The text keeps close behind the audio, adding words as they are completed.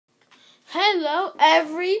Hello,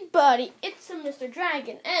 everybody. It's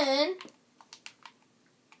TheMrDragon and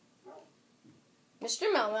Mr.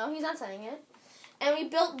 Melmel. He's not saying it. And we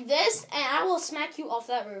built this, and I will smack you off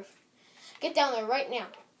that roof. Get down there right now.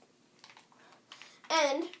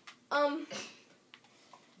 And, what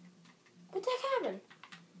the heck happened?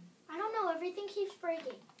 I don't know. Everything keeps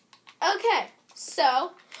breaking. Okay,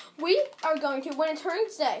 so we are going to, when it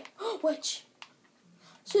turns day, which,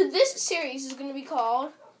 so this series is going to be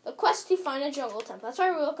called The Quest to Find a Jungle Temple. That's why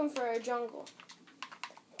we're looking for a jungle.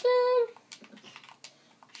 Boom.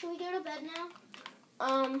 Should we go to bed now?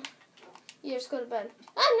 Yeah, just go to bed.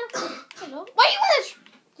 Oh, no. Hello. Why you want to?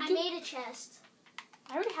 I made a chest.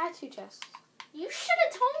 I already had 2 chests. You should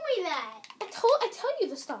have told me that. I tell you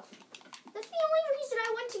the stuff. That's the only reason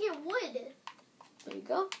I went to get wood. There you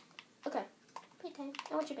go. Okay. Playtime.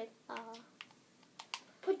 I want your bed.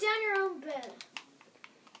 Put down your own bed.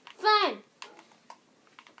 Fine.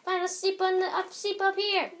 Fine. I'll sleep up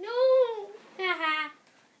here. No. Haha.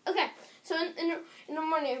 Okay. So in the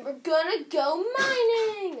morning we're gonna go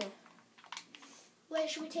mining. Wait,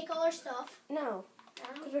 should we take all our stuff? No,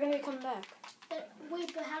 because we're gonna be coming back.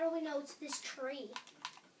 Wait, but how do we know it's this tree?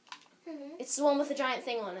 It's the one with the giant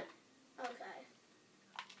thing on it. Okay.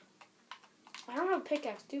 I don't have a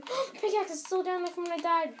pickaxe, dude. Pickaxe is still down there from when I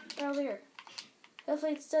died earlier.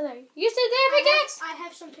 Hopefully it's still there. You still there, pickaxe? I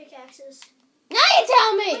have some pickaxes. Now you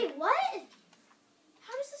tell me! Wait, what?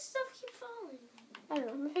 How does this stuff keep falling? I don't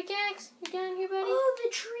know. My pickaxe? You down here, buddy? Oh, the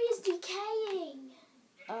tree is decaying.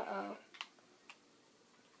 Uh-oh.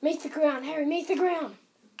 Make the ground, Harry. Make the ground.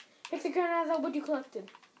 Make the ground out of that wood you collected.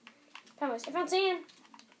 Promise. I found sand.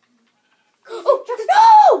 Oh,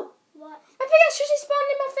 no! What? My pickaxe just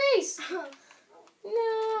spawned in my face.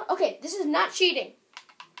 No. Okay, this is not cheating.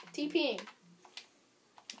 TPing.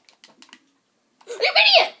 You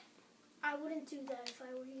idiot! I wouldn't do that if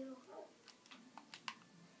I were you.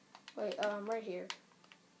 Wait, right here.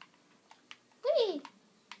 Whee!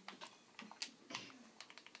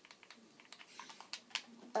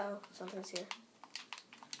 Oh, something's here.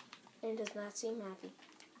 And it does not seem happy.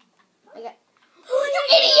 I got... You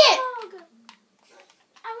idiot! Dog.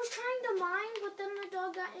 I was trying to mine, but then the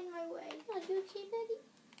dog got in my way. Are you okay, buddy?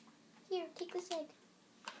 Here, take this egg.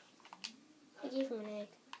 I gave him an egg.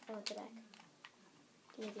 I want it back.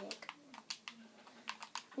 Give me the egg.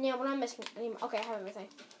 Now, what I'm missing... Okay, I have everything.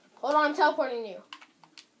 Hold on, I'm teleporting you.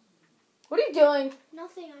 What are you doing?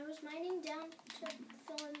 Nothing. I was mining down to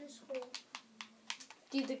fill in this hole.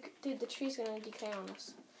 Dude, the tree's gonna decay on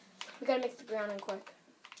us. We gotta make the ground in quick.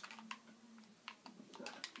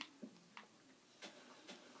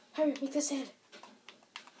 Hurry, make the sand.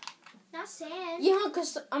 Not sand. Yeah,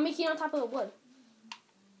 because I'm making it on top of the wood.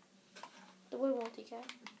 The wood won't decay.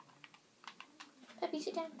 Peppy,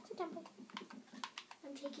 sit down. Sit down, buddy.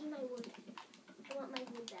 I'm taking my wood. I want my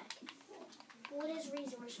wood back. Wood is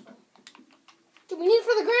resourceful. Dude, we need it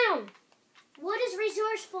for the ground. Wood is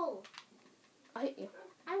resourceful. I hit you.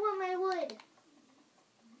 I want my wood.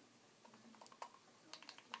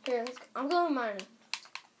 Here, I'm going mining.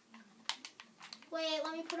 Wait,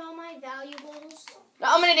 let me put all my valuables. No,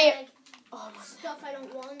 I'm an idiot. Like, Oh my stuff I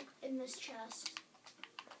don't want in this chest.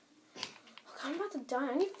 Look, I'm about to die.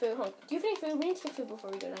 I need food. Hold on. Do you have any food? We need to get food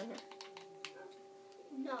before we go down here.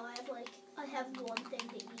 No, I have one thing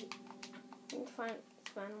to eat. We need to find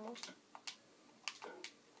some animals.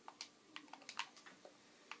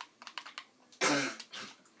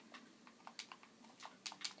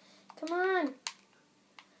 Come on.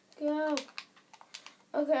 Go.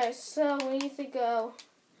 Okay, so we need to go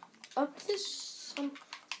up this.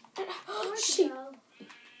 Sheep.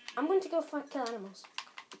 I'm going to go kill animals.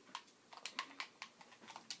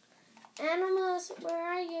 Animals, where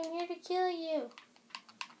are you? I'm here to kill you.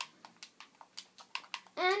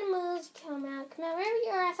 Animals, come out. Come out. Wherever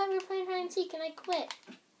you are. I thought we were playing hide and seek and I quit.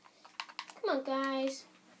 Come on, guys.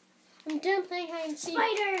 I'm done playing hide and seek.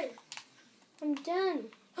 Spider! I'm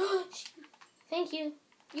done. Thank you.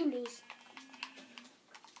 You lose.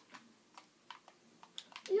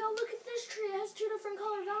 Yo, look at this tree. It has 2 different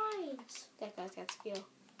colored vines. That guy's got skill.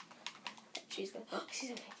 She's good.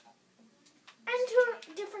 She's okay. And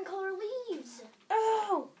 2 different color leaves.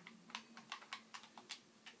 Oh!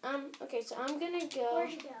 Okay, so I'm gonna go.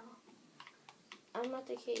 Where'd you go? I'm at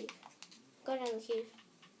the cave. Go down the cave.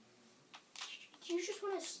 Do you just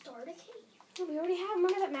want to start a cave? No, we already have.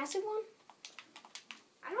 Remember that massive one?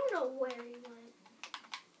 I don't know where you went.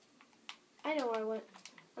 I know where I went.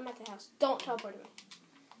 I'm at the house. Don't teleport me.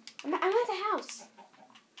 I'm at the house.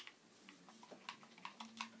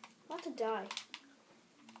 I'm about to die.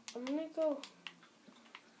 I'm gonna go.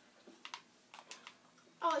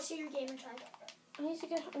 Oh, I see your gamer tag. I need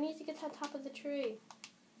to get to the top of the tree.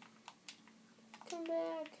 Come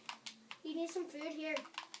back. You need some food here.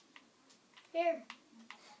 Here.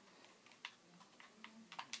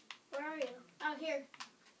 Where are you? Out here.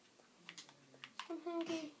 I'm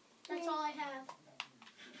hungry. That's all I have.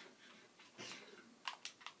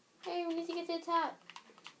 Hey, we need to get to the top.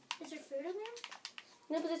 Is there food in there?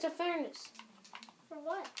 No, but there's a furnace. For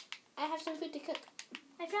what? I have some food to cook.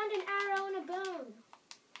 I found an arrow and a bone.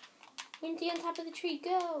 We need to get on top of the tree.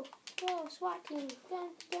 Go. Go, SWAT team. Dun,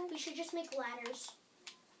 dun. We should just make ladders.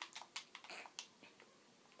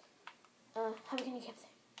 How can you get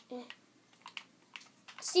there?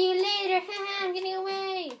 See you later. Haha, I'm getting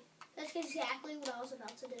away. That's exactly what I was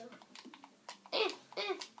about to do.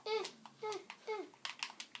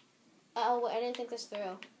 Oh, I didn't think this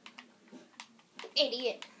through.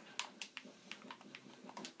 Idiot.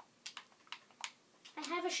 I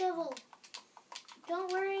have a shovel.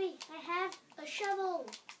 Don't worry, I have a shovel.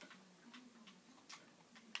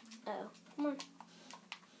 Oh, come on.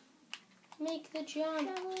 Make the jump.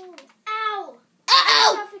 Shovel. Ow!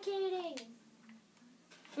 Uh-oh! I'm suffocating.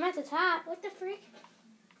 I'm at the top. What the freak?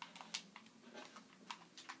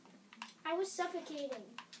 I was suffocating.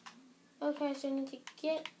 Okay, so I need to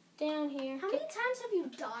get down here. How many times have you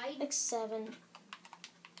died? Like 7.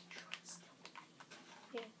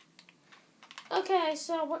 Yeah. Okay,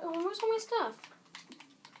 so where's all my stuff?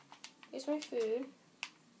 Here's my food.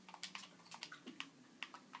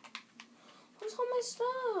 Where's all my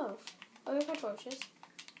stuff? Oh, here's my torches.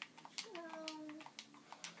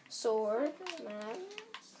 Sword, map.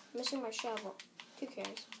 Missing my shovel. Who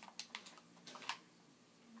cares?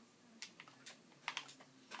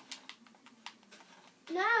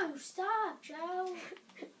 No, stop, Joe.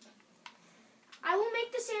 I will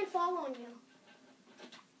make the sand fall on you.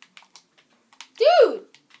 Dude!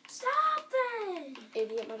 Stop it!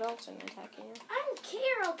 Idiot, my dog's gonna attack you. I don't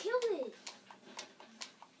care, I'll kill it.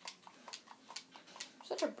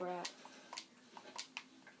 Such a brat.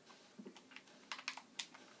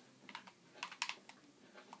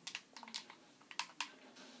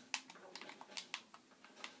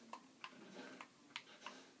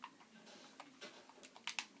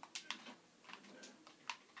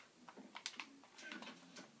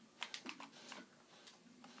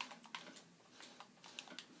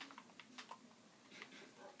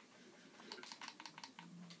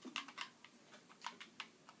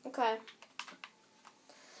 Okay.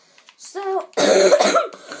 So,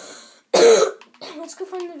 let's go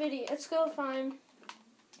find the video. Let's go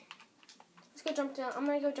jump down. I'm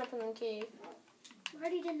gonna go jump in the cave. I'm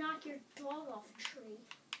ready to knock your dog off a tree.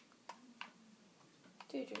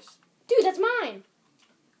 Dude, that's mine!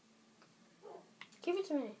 Give it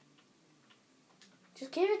to me.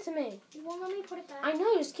 Just give it to me. You won't let me put it back? I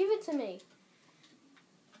know, just give it to me.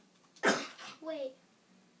 Wait.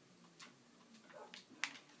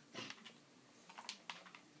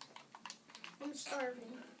 I'm starving.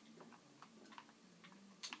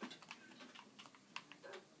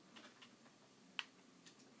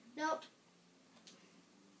 Nope.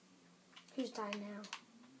 Who's dying now?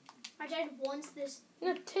 I died once this...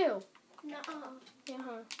 No, 2. Nuh-uh. Yeah,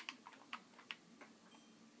 huh.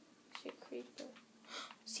 See a creeper.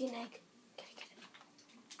 See an egg. Get it.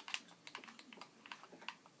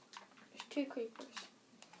 There's 2 creepers.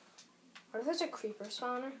 What if there's a creeper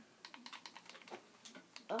spawner?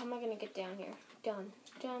 Oh, how am I gonna get down here? Done.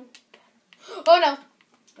 Oh no!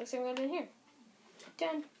 Looks like I'm going in here.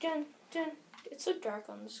 Done. It's so dark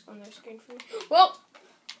on their screen for me. Whoa!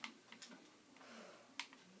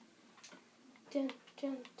 Done.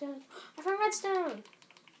 I found redstone.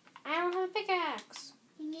 I don't have a pickaxe.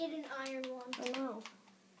 You need an iron one. I know.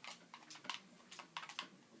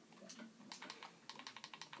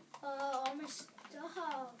 All my stuff.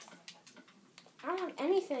 I don't have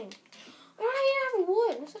anything. I don't even have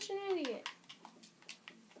wood. I'm such an idiot.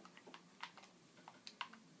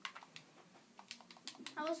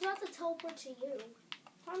 I was about to teleport to you.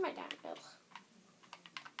 Why am I down? Ugh.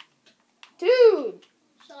 Dude!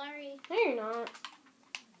 Sorry. No, you're not.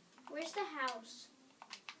 Where's the house?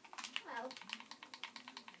 Oh.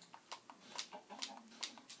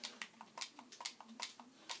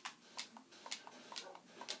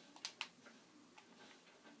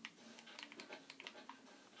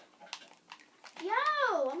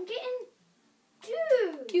 Yo, I'm getting...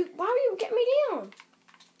 Dude! Why were you getting me down?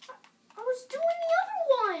 I was doing the other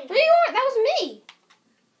one! No, you weren't. That was me.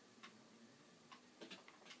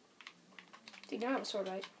 Dude, you don't have a sword,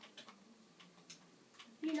 right?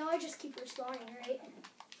 You know I just keep respawning, right?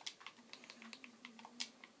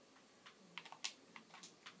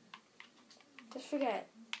 Just forget.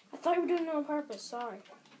 I thought you were doing it on purpose. Sorry.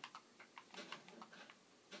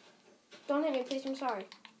 Don't hit me, please. I'm sorry.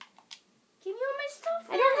 Give me all my stuff.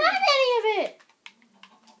 I don't have any of it.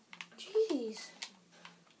 Jeez.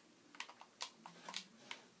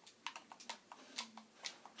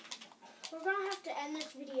 We're gonna have to end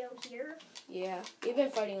this video here. Yeah, we've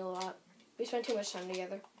been fighting a lot. We spent too much time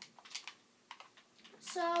together.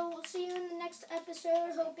 So we'll see you in the next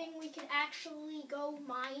episode, hoping we can actually go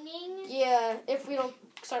mining. Yeah, if we don't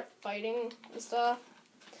start fighting and stuff.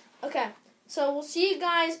 Okay, so we'll see you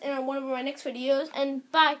guys in one of my next videos, and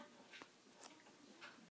bye.